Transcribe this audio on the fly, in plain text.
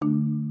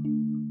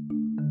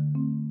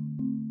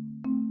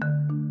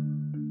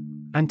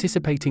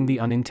Anticipating the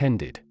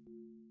unintended.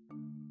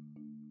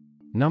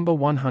 Number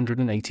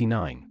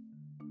 189.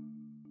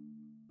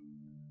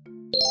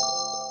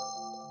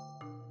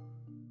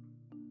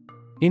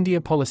 India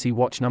Policy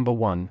Watch Number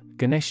 1,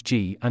 Ganesh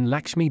Ji and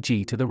Lakshmi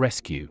Ji to the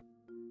rescue.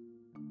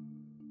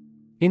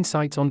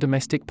 Insights on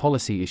domestic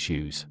policy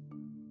issues.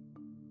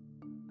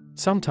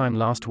 Sometime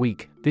last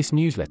week, this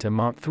newsletter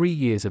marked 3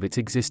 years of its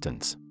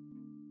existence.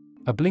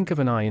 A blink of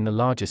an eye in the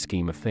larger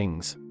scheme of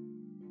things.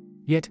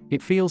 Yet,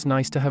 it feels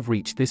nice to have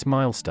reached this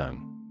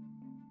milestone.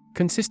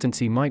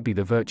 Consistency might be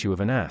the virtue of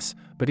an ass,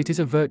 but it is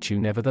a virtue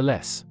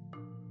nevertheless.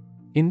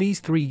 In these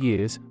 3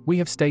 years, we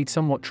have stayed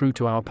somewhat true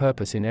to our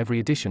purpose in every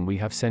edition we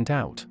have sent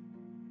out.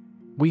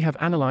 We have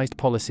analyzed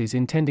policies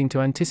intending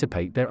to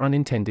anticipate their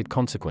unintended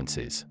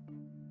consequences.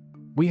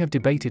 We have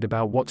debated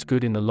about what's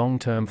good in the long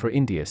term for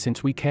India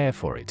since we care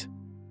for it.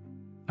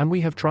 And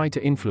we have tried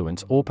to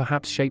influence or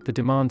perhaps shape the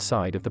demand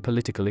side of the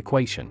political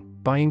equation,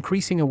 by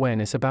increasing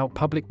awareness about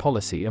public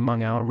policy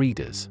among our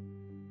readers.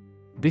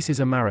 This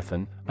is a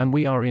marathon, and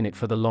we are in it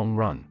for the long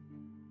run.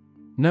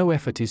 No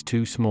effort is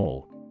too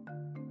small.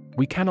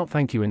 We cannot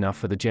thank you enough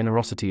for the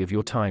generosity of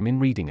your time in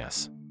reading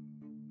us.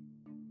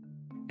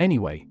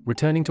 Anyway,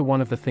 returning to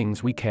one of the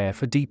things we care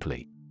for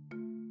deeply.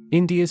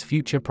 India's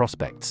future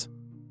prospects.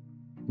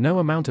 No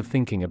amount of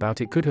thinking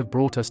about it could have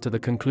brought us to the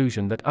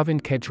conclusion that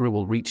Arvind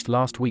Kejriwal reached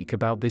last week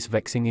about this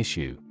vexing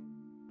issue.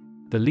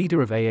 The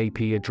leader of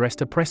AAP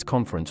addressed a press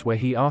conference where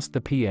he asked the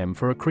PM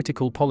for a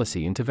critical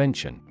policy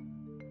intervention.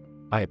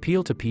 I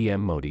appeal to PM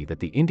Modi that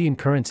the Indian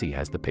currency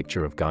has the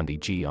picture of Gandhi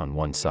Ji on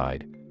one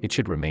side, it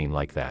should remain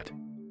like that.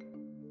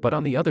 But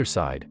on the other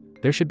side,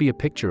 there should be a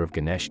picture of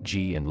Ganesh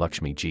Ji and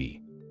Lakshmi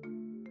Ji.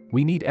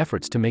 We need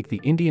efforts to make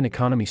the Indian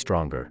economy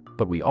stronger,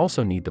 but we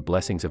also need the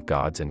blessings of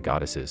gods and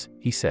goddesses,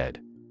 he said.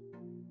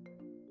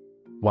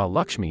 While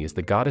Lakshmi is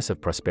the goddess of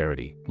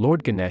prosperity,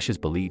 Lord Ganesh is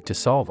believed to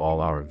solve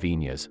all our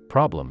Vinya's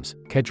problems,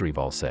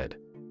 Kejriwal said.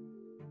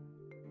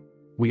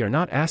 We are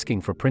not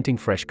asking for printing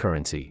fresh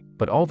currency,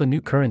 but all the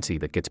new currency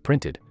that gets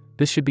printed,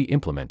 this should be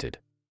implemented.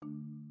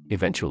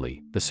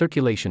 Eventually, the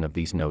circulation of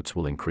these notes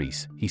will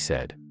increase, he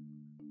said.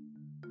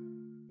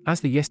 As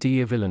the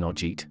yesteryear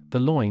Villanojit, the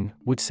loin,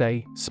 would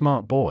say,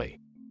 smart boy.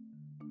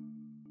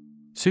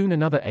 Soon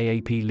another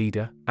AAP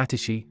leader,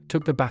 Atishi,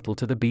 took the battle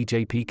to the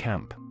BJP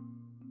camp.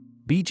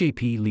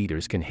 BJP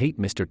leaders can hate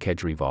Mr.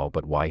 Kejriwal,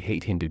 but why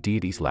hate Hindu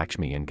deities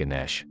Lakshmi and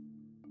Ganesh?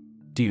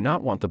 Do you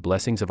not want the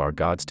blessings of our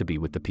gods to be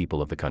with the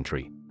people of the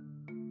country?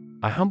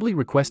 I humbly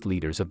request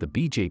leaders of the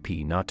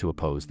BJP not to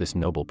oppose this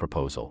noble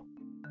proposal.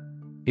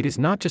 It is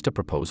not just a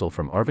proposal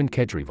from Arvind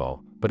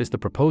Kejriwal, but is the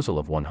proposal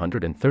of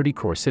 130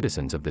 crore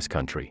citizens of this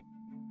country.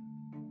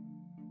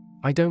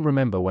 I don't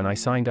remember when I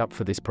signed up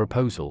for this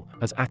proposal,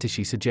 as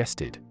Atishi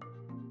suggested.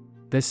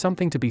 There's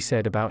something to be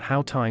said about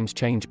how times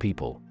change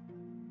people.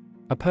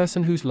 A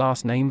person whose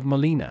last name,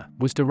 Molina,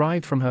 was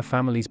derived from her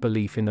family's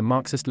belief in the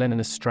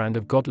Marxist-Leninist strand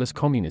of godless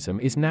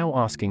communism is now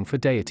asking for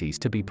deities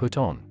to be put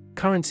on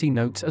currency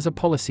notes as a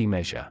policy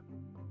measure.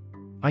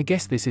 I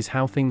guess this is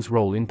how things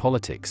roll in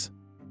politics.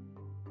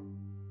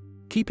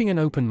 Keeping an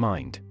open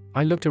mind,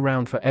 I looked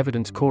around for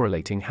evidence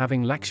correlating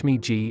having Lakshmi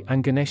Ji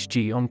and Ganesh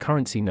Ji on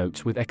currency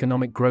notes with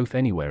economic growth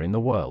anywhere in the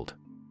world.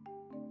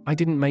 I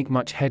didn't make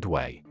much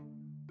headway.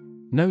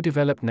 No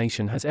developed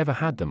nation has ever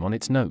had them on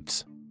its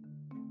notes.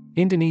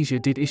 Indonesia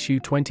did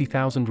issue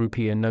 20,000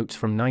 rupiah notes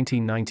from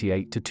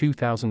 1998 to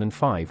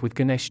 2005 with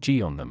Ganesh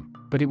Ji on them,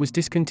 but it was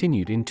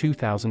discontinued in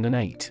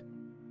 2008.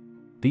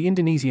 The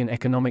Indonesian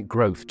economic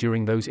growth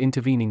during those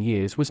intervening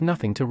years was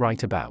nothing to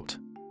write about.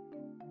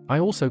 I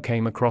also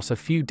came across a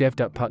few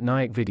Devdutt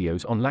Patnaik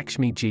videos on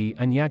Lakshmi Ji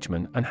and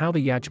Yajman and how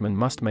the Yajman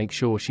must make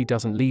sure she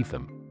doesn't leave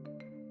them.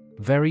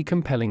 Very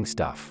compelling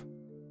stuff.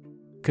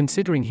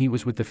 Considering he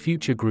was with the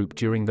Future Group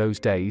during those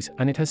days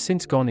and it has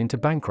since gone into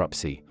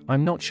bankruptcy,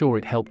 I'm not sure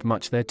it helped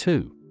much there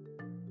too.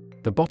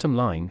 The bottom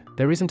line,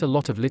 there isn't a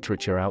lot of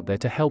literature out there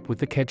to help with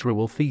the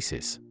Kejriwal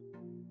thesis.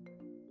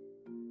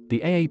 The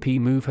AAP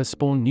move has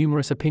spawned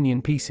numerous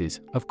opinion pieces,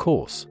 of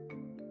course.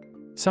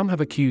 Some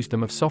have accused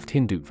them of soft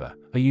Hindutva,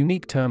 a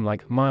unique term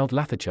like mild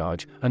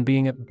Lathacharge, and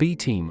being a B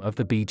team of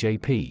the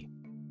BJP.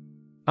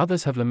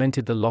 Others have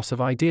lamented the loss of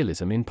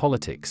idealism in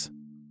politics.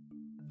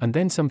 And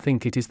then some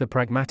think it is the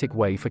pragmatic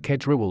way for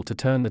Kejriwal to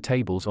turn the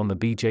tables on the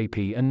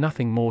BJP and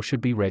nothing more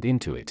should be read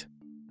into it.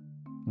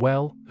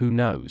 Well, who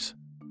knows?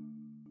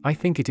 I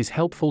think it is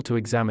helpful to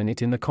examine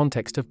it in the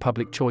context of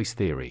public choice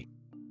theory.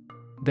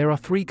 There are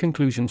 3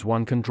 conclusions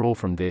one can draw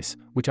from this,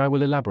 which I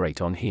will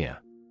elaborate on here.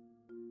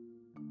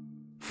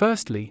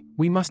 Firstly,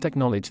 we must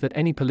acknowledge that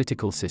any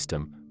political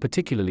system,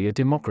 particularly a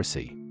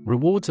democracy,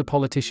 rewards a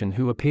politician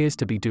who appears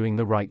to be doing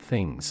the right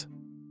things.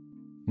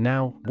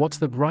 Now, what's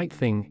the right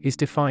thing is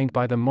defined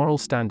by the moral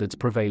standards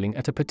prevailing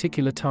at a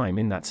particular time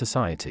in that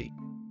society.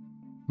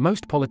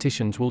 Most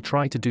politicians will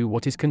try to do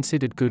what is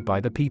considered good by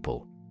the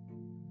people.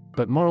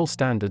 But moral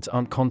standards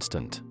aren't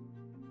constant.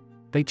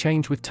 They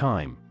change with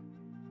time.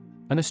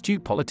 An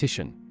astute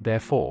politician,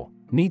 therefore,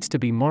 needs to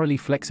be morally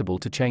flexible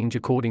to change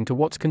according to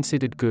what's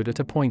considered good at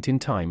a point in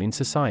time in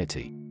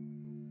society.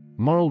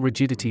 Moral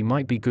rigidity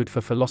might be good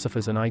for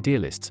philosophers and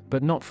idealists,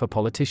 but not for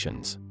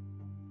politicians.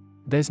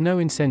 There's no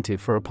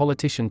incentive for a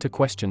politician to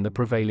question the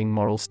prevailing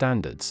moral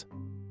standards.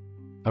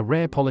 A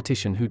rare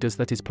politician who does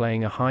that is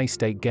playing a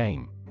high-stake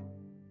game.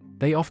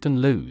 They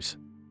often lose.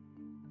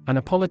 And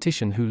a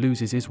politician who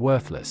loses is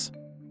worthless.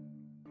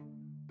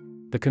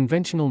 The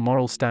conventional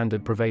moral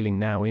standard prevailing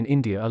now in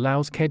India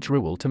allows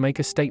Kejriwal to make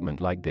a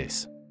statement like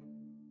this.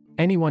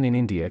 Anyone in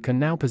India can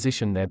now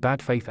position their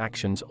bad faith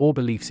actions or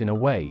beliefs in a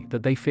way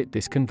that they fit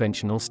this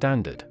conventional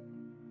standard.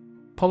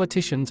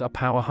 Politicians are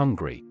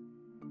power-hungry.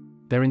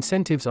 Their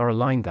incentives are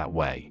aligned that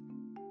way.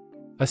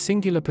 A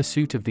singular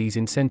pursuit of these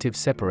incentives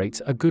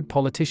separates a good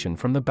politician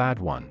from the bad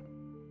one.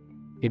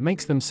 It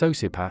makes them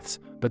sociopaths,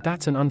 but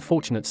that's an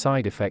unfortunate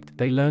side effect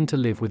they learn to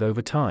live with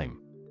over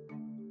time.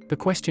 The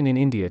question in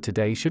India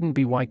today shouldn't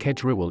be why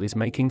Kejriwal is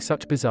making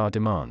such bizarre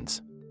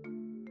demands.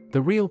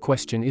 The real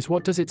question is,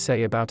 what does it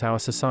say about our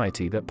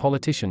society that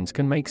politicians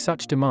can make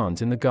such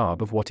demands in the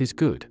garb of what is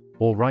good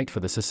or right for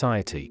the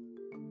society?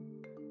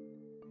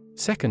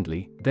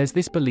 Secondly, there's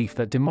this belief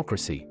that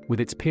democracy, with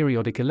its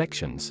periodic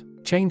elections,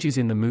 changes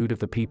in the mood of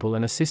the people,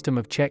 and a system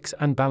of checks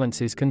and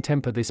balances can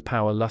temper this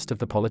power lust of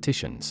the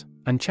politicians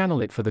and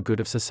channel it for the good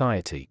of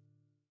society.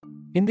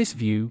 In this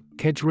view,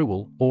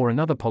 Kejriwal, or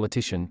another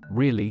politician,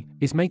 really,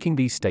 is making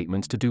these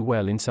statements to do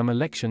well in some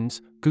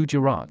elections,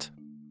 Gujarat.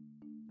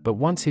 But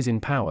once he's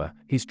in power,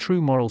 his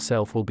true moral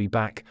self will be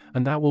back,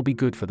 and that will be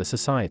good for the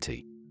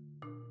society.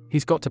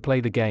 He's got to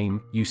play the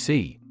game, you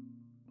see.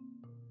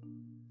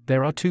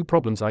 There are two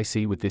problems I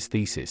see with this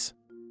thesis.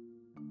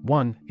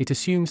 One, it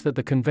assumes that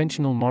the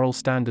conventional moral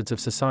standards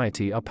of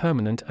society are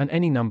permanent and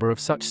any number of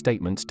such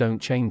statements don't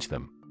change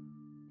them.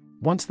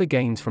 Once the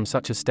gains from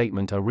such a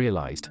statement are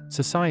realized,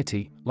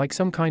 society, like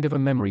some kind of a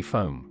memory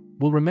foam,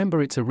 will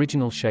remember its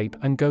original shape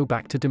and go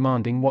back to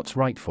demanding what's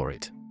right for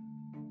it.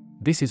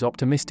 This is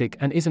optimistic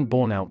and isn't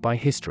borne out by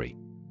history.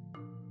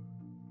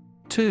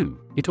 2.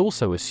 It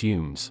also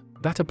assumes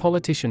that a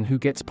politician who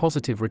gets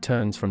positive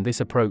returns from this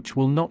approach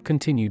will not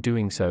continue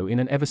doing so in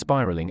an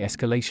ever-spiraling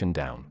escalation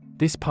down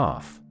this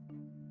path.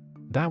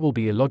 That will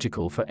be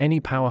illogical for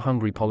any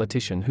power-hungry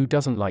politician who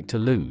doesn't like to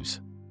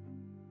lose.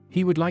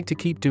 He would like to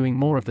keep doing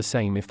more of the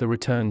same if the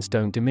returns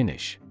don't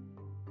diminish.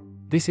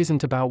 This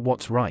isn't about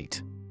what's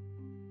right.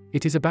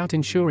 It is about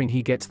ensuring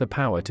he gets the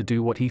power to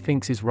do what he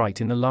thinks is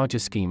right in the larger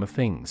scheme of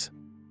things.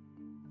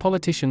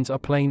 Politicians are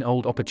plain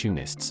old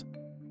opportunists.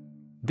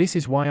 This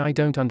is why I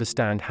don't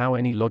understand how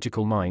any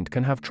logical mind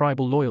can have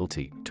tribal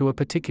loyalty to a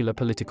particular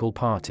political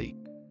party.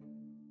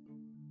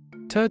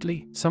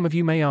 Thirdly, some of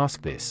you may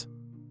ask this.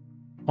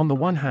 On the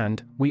one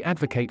hand, we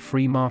advocate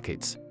free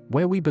markets,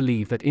 where we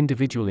believe that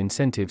individual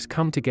incentives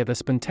come together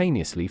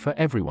spontaneously for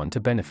everyone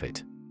to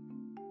benefit.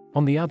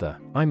 On the other,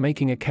 I'm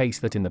making a case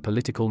that in the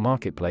political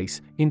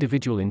marketplace,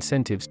 individual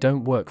incentives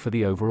don't work for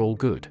the overall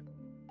good.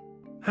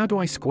 How do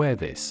I square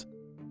this?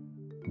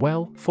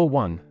 Well, for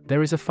one,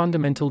 there is a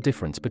fundamental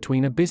difference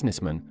between a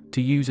businessman,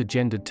 to use a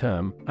gendered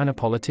term, and a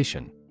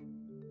politician.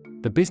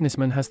 The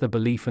businessman has the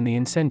belief and the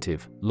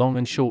incentive, long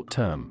and short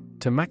term,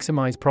 to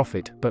maximize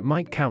profit, but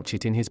might couch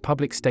it in his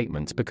public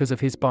statements because of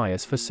his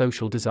bias for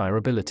social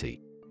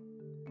desirability.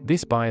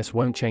 This bias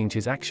won't change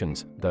his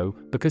actions, though,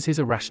 because he's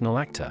a rational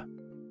actor.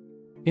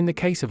 In the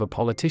case of a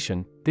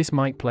politician, this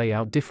might play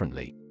out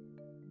differently.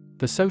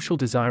 The social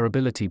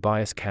desirability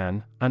bias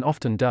can, and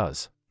often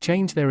does,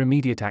 change their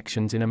immediate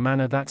actions in a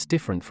manner that's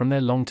different from their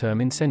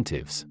long-term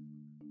incentives.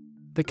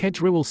 The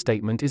Kejriwal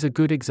statement is a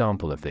good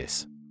example of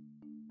this.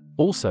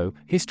 Also,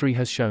 history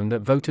has shown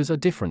that voters are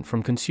different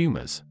from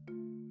consumers.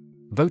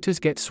 Voters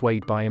get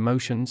swayed by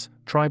emotions,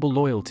 tribal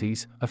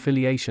loyalties,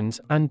 affiliations,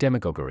 and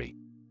demagoguery.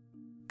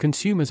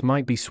 Consumers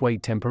might be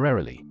swayed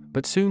temporarily,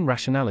 but soon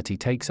rationality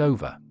takes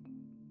over.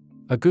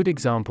 A good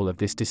example of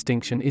this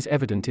distinction is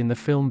evident in the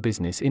film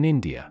business in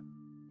India.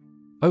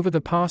 Over the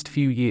past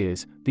few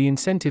years, the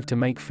incentive to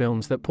make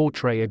films that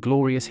portray a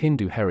glorious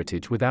Hindu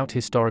heritage without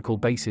historical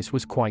basis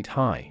was quite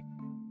high.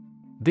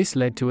 This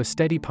led to a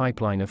steady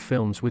pipeline of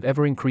films with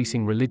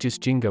ever-increasing religious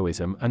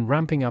jingoism and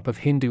ramping up of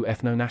Hindu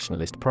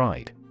ethno-nationalist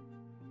pride.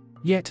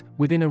 Yet,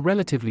 within a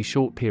relatively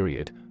short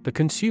period, the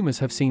consumers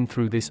have seen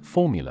through this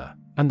formula,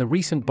 and the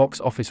recent box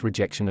office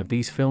rejection of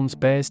these films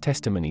bears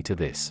testimony to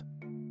this.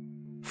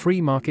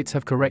 Free markets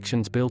have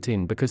corrections built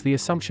in because the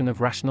assumption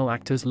of rational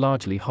actors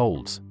largely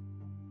holds.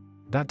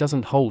 That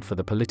doesn't hold for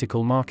the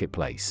political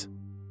marketplace.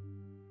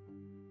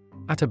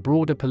 At a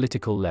broader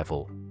political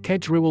level,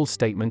 Kejriwal's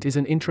statement is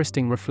an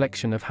interesting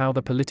reflection of how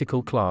the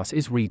political class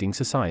is reading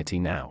society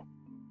now.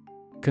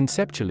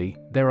 Conceptually,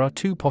 there are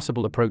two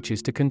possible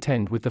approaches to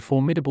contend with the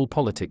formidable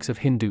politics of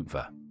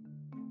Hindutva.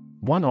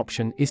 One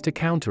option is to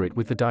counter it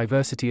with the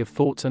diversity of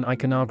thoughts and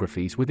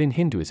iconographies within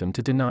Hinduism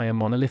to deny a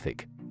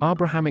monolithic,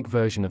 Abrahamic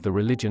version of the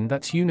religion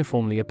that's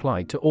uniformly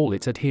applied to all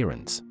its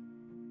adherents.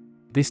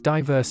 This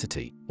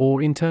diversity,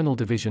 or internal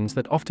divisions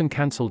that often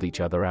cancelled each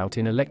other out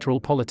in electoral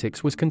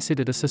politics, was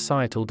considered a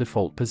societal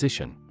default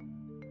position.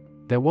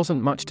 There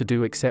wasn't much to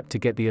do except to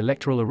get the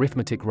electoral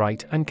arithmetic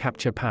right and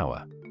capture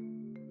power.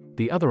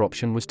 The other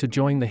option was to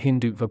join the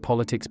Hindutva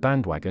politics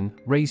bandwagon,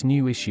 raise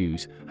new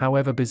issues,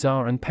 however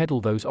bizarre, and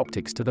peddle those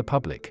optics to the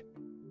public.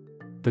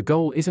 The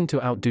goal isn't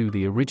to outdo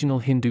the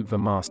original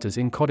Hindutva masters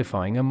in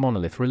codifying a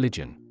monolith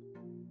religion.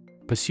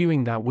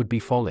 Pursuing that would be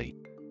folly.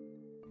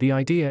 The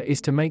idea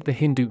is to make the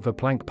Hindutva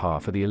plank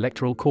par for the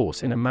electoral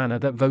course in a manner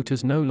that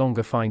voters no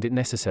longer find it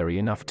necessary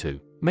enough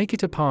to make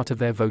it a part of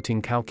their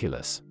voting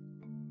calculus.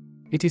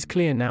 It is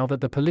clear now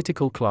that the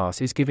political class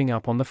is giving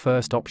up on the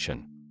first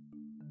option.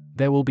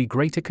 There will be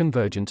greater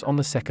convergence on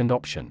the second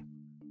option.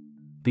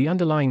 The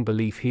underlying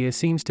belief here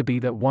seems to be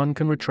that one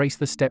can retrace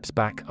the steps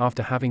back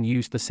after having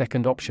used the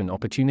second option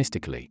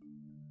opportunistically.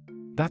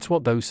 That's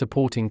what those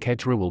supporting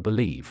Kejriwal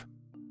believe.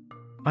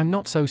 I'm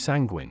not so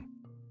sanguine.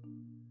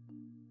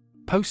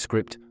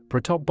 Postscript,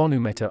 Pratap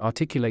Bonumeta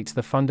articulates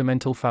the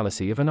fundamental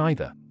fallacy of an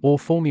either-or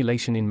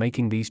formulation in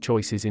making these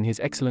choices in his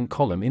excellent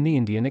column in the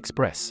Indian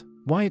Express,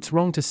 Why It's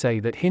Wrong to Say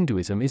That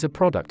Hinduism is a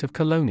Product of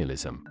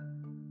Colonialism.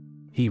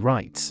 He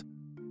writes,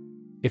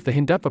 if the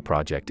Hindutva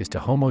project is to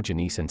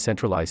homogenize and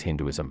centralize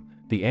Hinduism,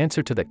 the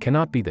answer to that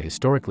cannot be the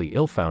historically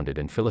ill-founded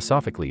and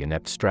philosophically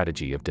inept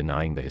strategy of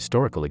denying the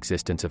historical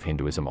existence of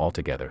Hinduism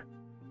altogether.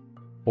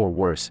 Or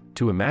worse,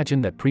 to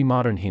imagine that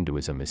pre-modern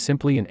Hinduism is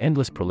simply an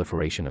endless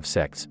proliferation of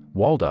sects,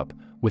 walled up,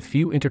 with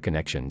few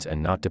interconnections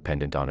and not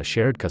dependent on a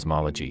shared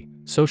cosmology,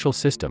 social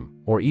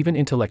system, or even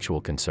intellectual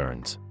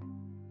concerns.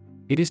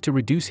 It is to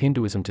reduce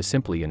Hinduism to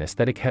simply an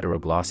aesthetic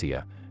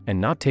heteroglossia, and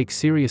not take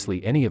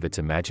seriously any of its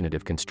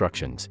imaginative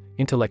constructions,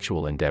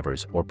 intellectual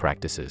endeavors, or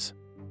practices.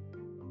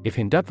 If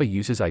Hindutva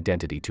uses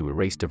identity to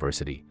erase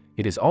diversity,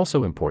 it is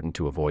also important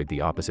to avoid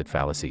the opposite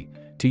fallacy,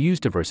 to use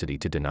diversity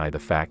to deny the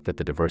fact that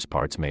the diverse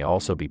parts may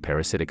also be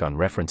parasitic on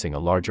referencing a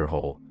larger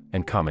whole,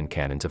 and common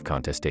canons of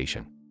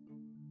contestation.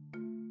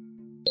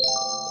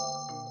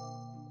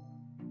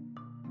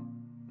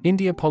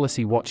 India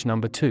Policy Watch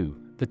Number 2,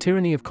 The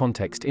Tyranny of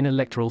Context in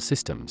Electoral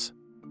Systems.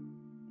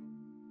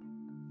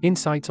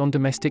 Insights on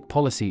domestic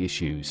policy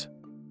issues.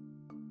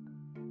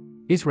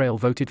 Israel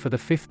voted for the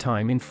fifth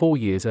time in 4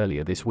 years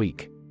earlier this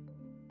week.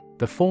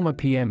 The former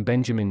PM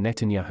Benjamin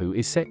Netanyahu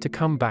is set to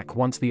come back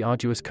once the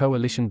arduous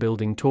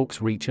coalition-building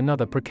talks reach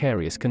another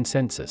precarious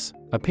consensus.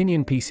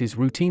 Opinion pieces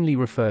routinely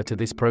refer to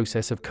this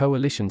process of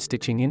coalition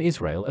stitching in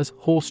Israel as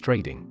horse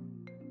trading.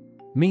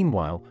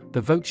 Meanwhile, the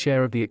vote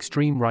share of the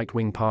extreme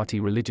right-wing party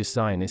Religious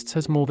Zionists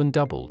has more than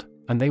doubled,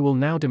 and they will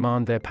now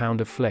demand their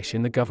pound of flesh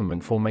in the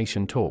government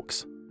formation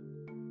talks.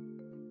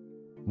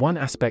 One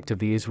aspect of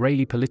the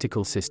Israeli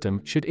political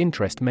system should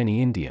interest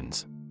many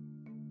Indians.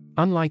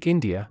 Unlike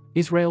India,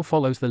 Israel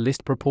follows the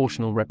list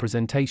proportional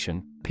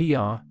representation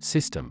 (PR)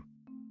 system.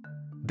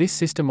 This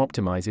system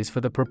optimizes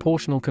for the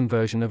proportional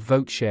conversion of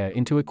vote share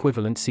into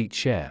equivalent seat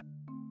share.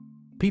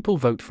 People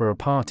vote for a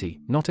party,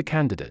 not a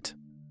candidate.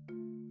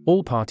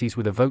 All parties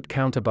with a vote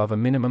count above a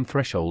minimum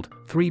threshold,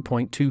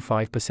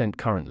 3.25%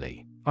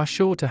 currently, are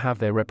sure to have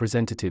their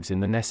representatives in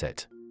the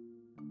Knesset.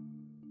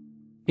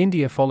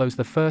 India follows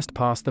the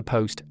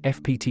first-past-the-post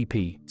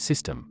 (FPTP)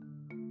 system.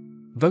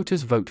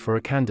 Voters vote for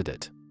a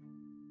candidate.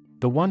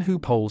 The one who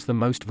polls the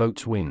most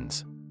votes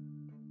wins.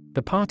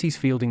 The parties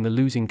fielding the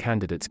losing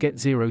candidates get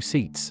 0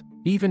 seats,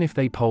 even if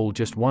they poll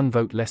just 1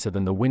 vote lesser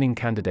than the winning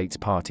candidate's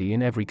party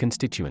in every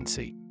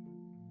constituency.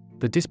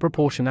 The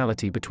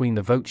disproportionality between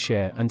the vote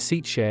share and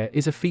seat share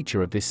is a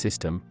feature of this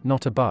system,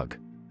 not a bug.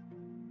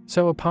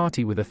 So a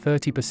party with a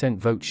 30%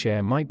 vote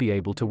share might be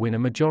able to win a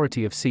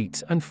majority of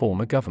seats and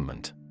form a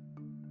government.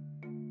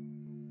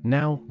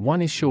 Now,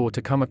 one is sure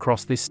to come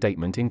across this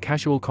statement in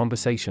casual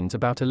conversations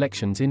about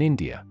elections in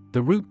India.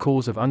 The root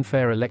cause of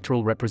unfair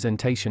electoral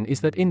representation is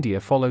that India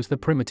follows the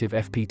primitive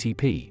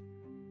FPTP.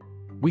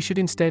 We should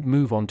instead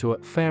move on to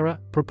a fairer,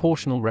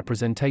 proportional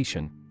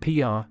representation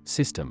 (PR)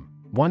 system,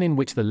 one in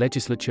which the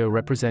legislature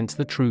represents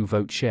the true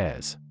vote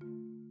shares.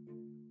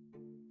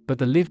 But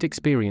the lived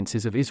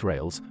experiences of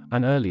Israel's,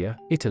 and earlier,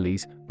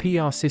 Italy's,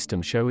 PR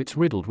system show it's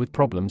riddled with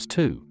problems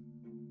too.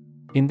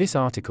 In this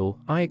article,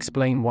 I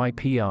explain why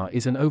PR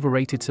is an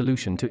overrated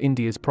solution to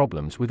India's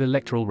problems with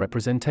electoral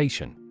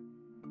representation.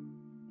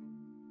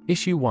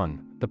 Issue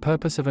 1. The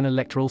purpose of an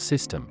electoral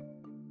system.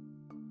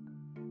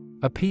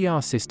 A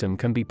PR system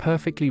can be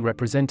perfectly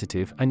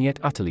representative and yet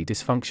utterly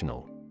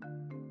dysfunctional.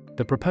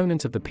 The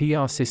proponents of the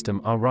PR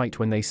system are right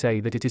when they say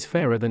that it is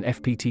fairer than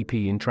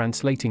FPTP in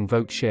translating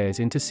vote shares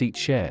into seat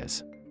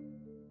shares.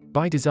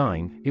 By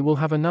design, it will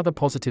have another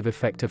positive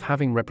effect of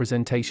having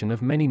representation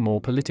of many more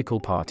political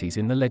parties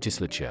in the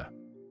legislature.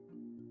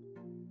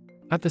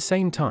 At the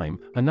same time,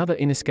 another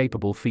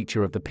inescapable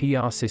feature of the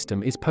PR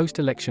system is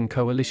post-election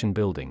coalition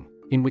building,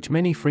 in which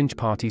many fringe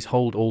parties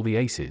hold all the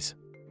aces.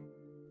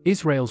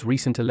 Israel's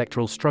recent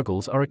electoral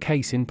struggles are a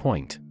case in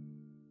point.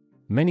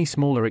 Many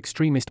smaller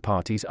extremist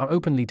parties are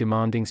openly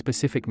demanding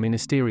specific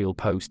ministerial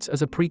posts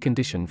as a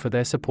precondition for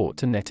their support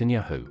to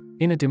Netanyahu.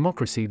 In a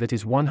democracy that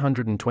is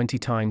 120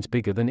 times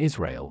bigger than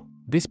Israel,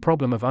 this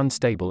problem of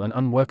unstable and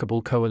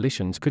unworkable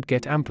coalitions could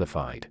get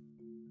amplified.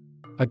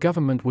 A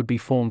government would be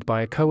formed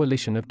by a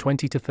coalition of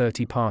 20 to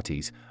 30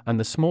 parties, and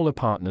the smaller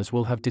partners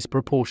will have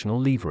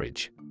disproportional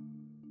leverage.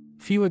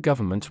 fewer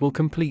governments will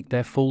complete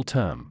their full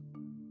term.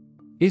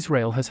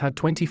 Israel has had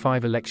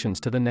 25 elections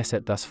to the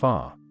Knesset thus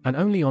far, and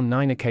only on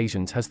 9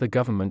 occasions has the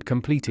government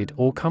completed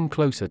or come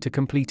closer to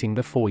completing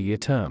the 4-year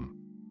term.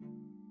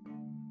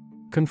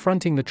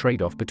 Confronting the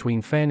trade-off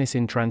between fairness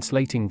in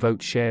translating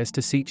vote shares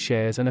to seat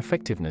shares and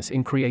effectiveness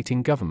in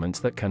creating governments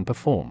that can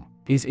perform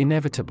is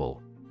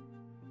inevitable.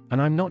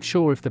 And I'm not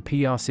sure if the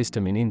PR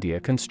system in India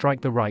can strike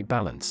the right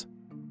balance.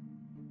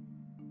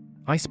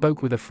 I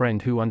spoke with a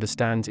friend who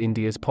understands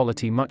India's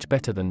polity much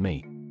better than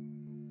me.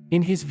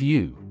 In his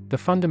view, the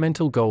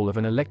fundamental goal of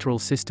an electoral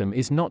system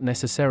is not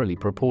necessarily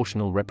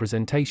proportional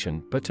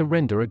representation but to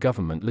render a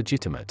government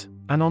legitimate.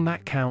 And on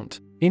that count,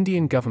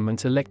 Indian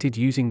governments elected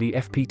using the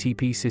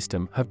FPTP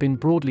system have been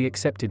broadly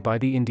accepted by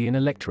the Indian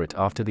electorate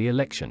after the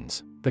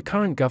elections. The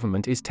current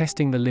government is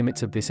testing the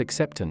limits of this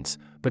acceptance,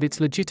 but its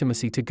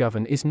legitimacy to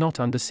govern is not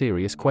under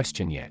serious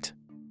question yet.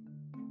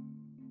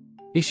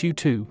 Issue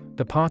 2,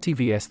 the party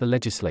vs. the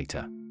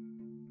legislator.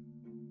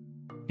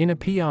 In a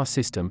PR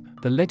system,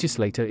 the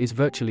legislator is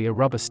virtually a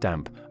rubber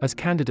stamp, as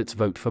candidates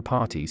vote for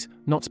parties,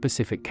 not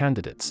specific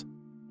candidates.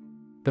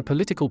 The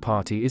political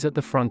party is at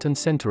the front and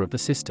center of the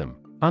system,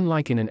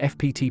 unlike in an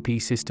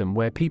FPTP system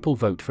where people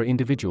vote for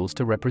individuals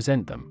to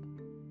represent them.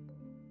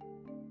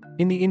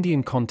 In the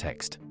Indian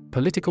context,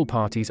 political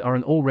parties are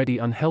an already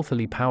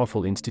unhealthily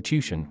powerful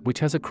institution which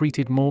has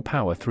accreted more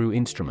power through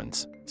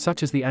instruments,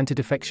 such as the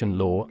anti-defection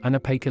law and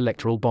opaque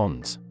electoral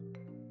bonds.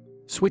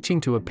 Switching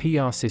to a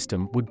PR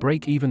system would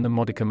break even the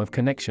modicum of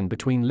connection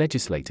between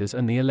legislators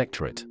and the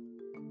electorate.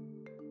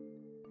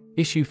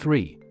 Issue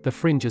 3, the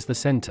fringe as the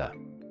center.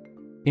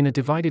 In a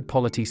divided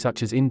polity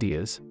such as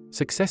India's,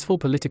 successful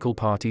political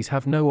parties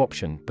have no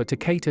option but to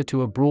cater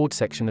to a broad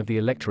section of the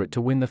electorate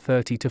to win the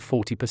 30 to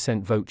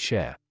 40% vote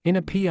share. In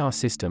a PR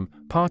system,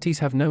 parties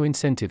have no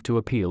incentive to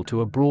appeal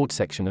to a broad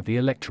section of the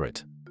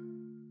electorate.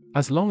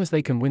 As long as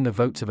they can win the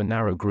votes of a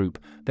narrow group,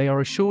 they are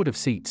assured of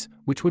seats,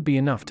 which would be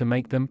enough to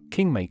make them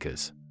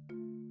kingmakers.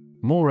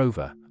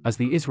 Moreover, as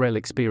the Israel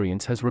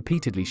experience has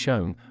repeatedly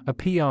shown, a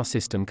PR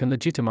system can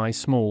legitimize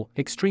small,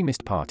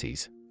 extremist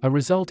parties, a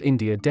result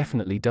India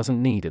definitely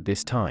doesn't need at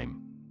this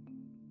time.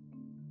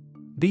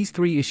 These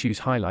 3 issues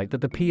highlight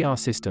that the PR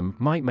system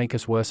might make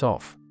us worse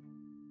off.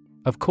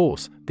 Of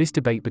course, this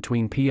debate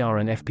between PR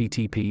and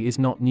FPTP is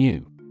not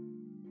new.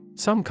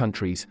 Some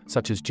countries,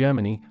 such as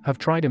Germany, have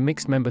tried a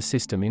mixed-member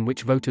system in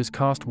which voters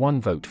cast one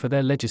vote for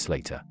their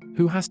legislator,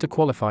 who has to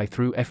qualify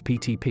through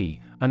FPTP,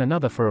 and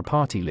another for a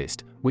party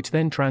list, which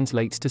then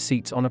translates to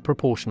seats on a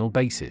proportional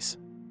basis.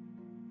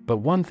 But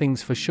one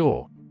thing's for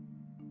sure: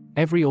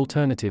 every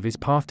alternative is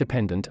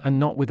path-dependent and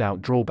not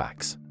without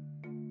drawbacks.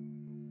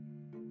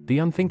 The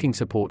unthinking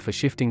support for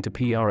shifting to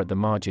PR at the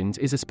margins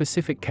is a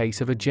specific case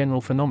of a general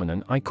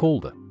phenomenon I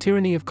call the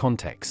tyranny of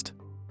context.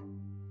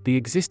 The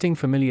existing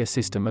familiar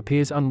system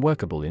appears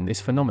unworkable in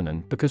this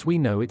phenomenon because we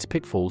know its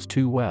pitfalls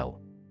too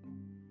well.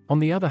 On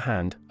the other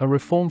hand, a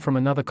reform from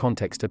another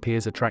context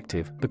appears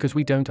attractive because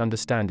we don't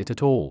understand it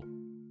at all.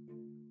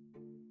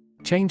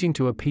 Changing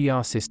to a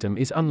PR system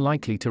is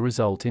unlikely to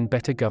result in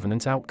better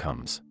governance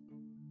outcomes.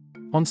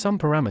 On some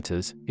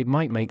parameters, it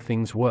might make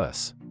things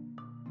worse.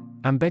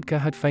 Ambedkar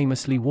had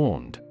famously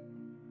warned,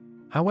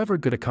 "However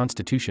good a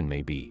constitution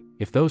may be,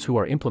 if those who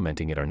are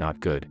implementing it are not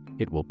good,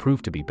 it will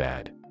prove to be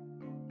bad.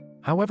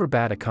 However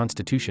bad a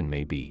constitution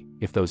may be,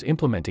 if those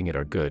implementing it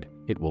are good,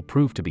 it will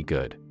prove to be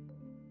good."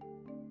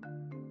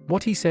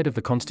 What he said of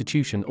the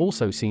constitution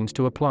also seems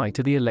to apply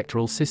to the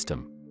electoral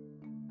system.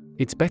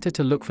 It's better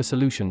to look for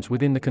solutions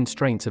within the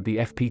constraints of the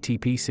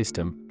FPTP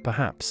system,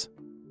 perhaps.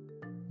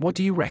 What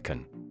do you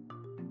reckon?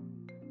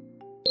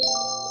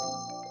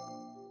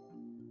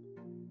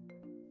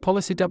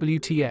 Policy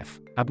WTF,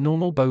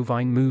 Abnormal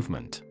Bovine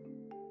Movement.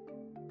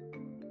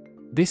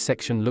 This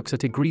section looks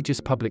at egregious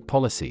public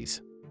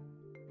policies.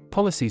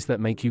 Policies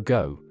that make you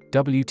go,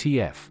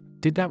 WTF,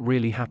 did that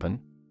really happen?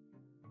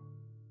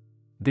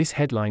 This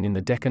headline in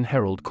the Deccan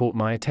Herald caught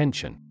my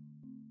attention.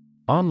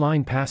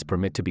 Online pass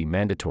permit to be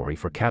mandatory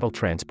for cattle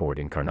transport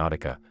in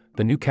Karnataka.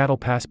 The new cattle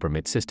pass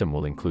permit system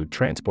will include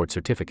transport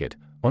certificate,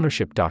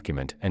 ownership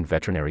document, and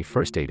veterinary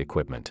first aid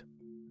equipment.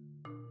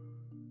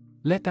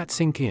 Let that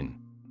sink in.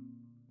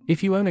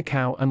 If you own a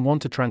cow and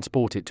want to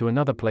transport it to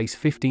another place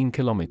 15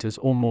 kilometers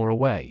or more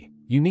away,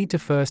 you need to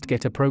first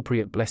get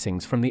appropriate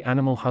blessings from the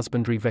Animal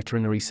Husbandry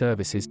Veterinary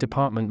Services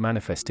Department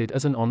manifested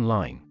as an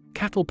online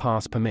cattle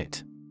pass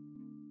permit.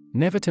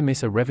 Never to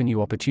miss a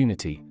revenue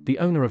opportunity, the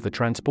owner of the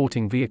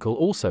transporting vehicle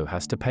also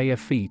has to pay a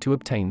fee to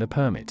obtain the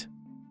permit,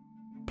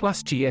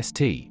 plus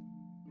GST.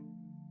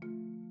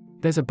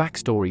 There's a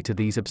backstory to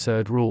these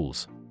absurd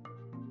rules.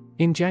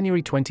 In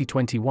January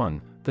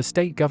 2021, the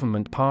state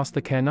government passed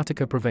the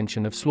Karnataka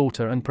Prevention of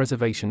Slaughter and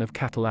Preservation of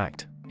Cattle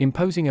Act,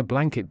 imposing a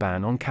blanket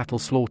ban on cattle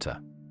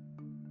slaughter.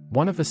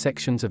 One of the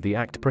sections of the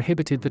act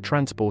prohibited the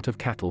transport of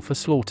cattle for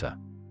slaughter.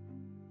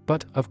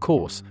 But, of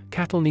course,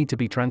 cattle need to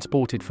be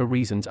transported for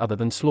reasons other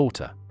than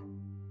slaughter.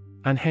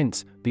 And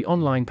hence, the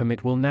online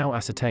permit will now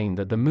ascertain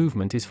that the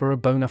movement is for a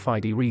bona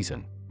fide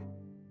reason.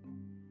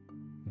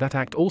 That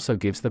act also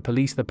gives the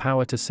police the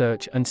power to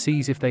search and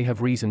seize if they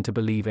have reason to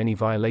believe any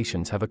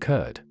violations have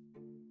occurred.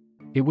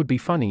 It would be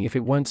funny if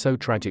it weren't so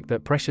tragic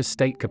that precious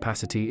state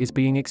capacity is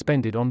being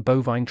expended on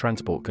bovine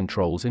transport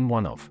controls in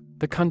one of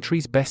the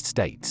country's best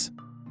states.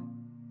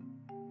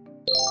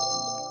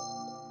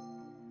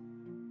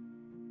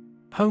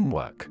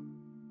 Homework.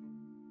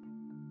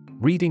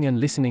 Reading and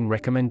listening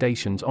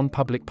recommendations on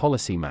public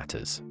policy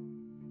matters.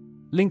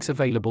 Links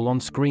available on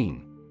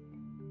screen.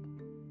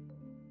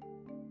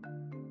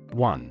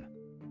 1.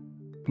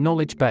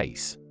 Knowledge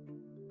base.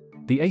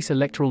 The ACE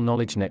Electoral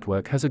Knowledge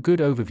Network has a good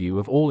overview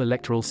of all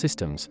electoral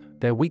systems,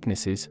 their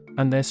weaknesses,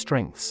 and their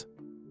strengths.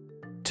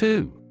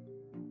 2.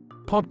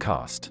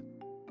 Podcast.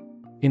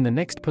 In the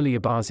next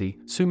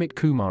Puliyabaazi, Sumit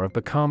Kumar of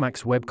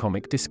Bakamax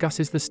webcomic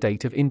discusses the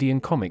state of Indian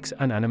comics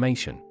and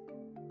animation.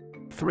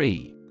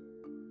 3.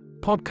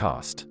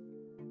 Podcast.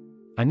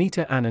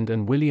 Anita Anand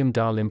and William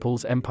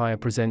Dalrymple's Empire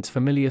presents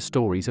familiar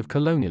stories of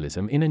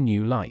colonialism in a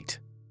new light.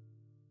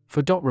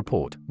 For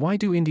Report, why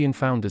do Indian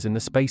founders in the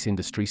space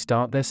industry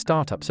start their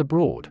startups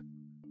abroad?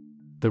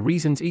 The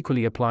reasons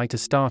equally apply to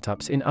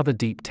startups in other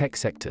deep tech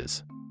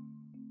sectors.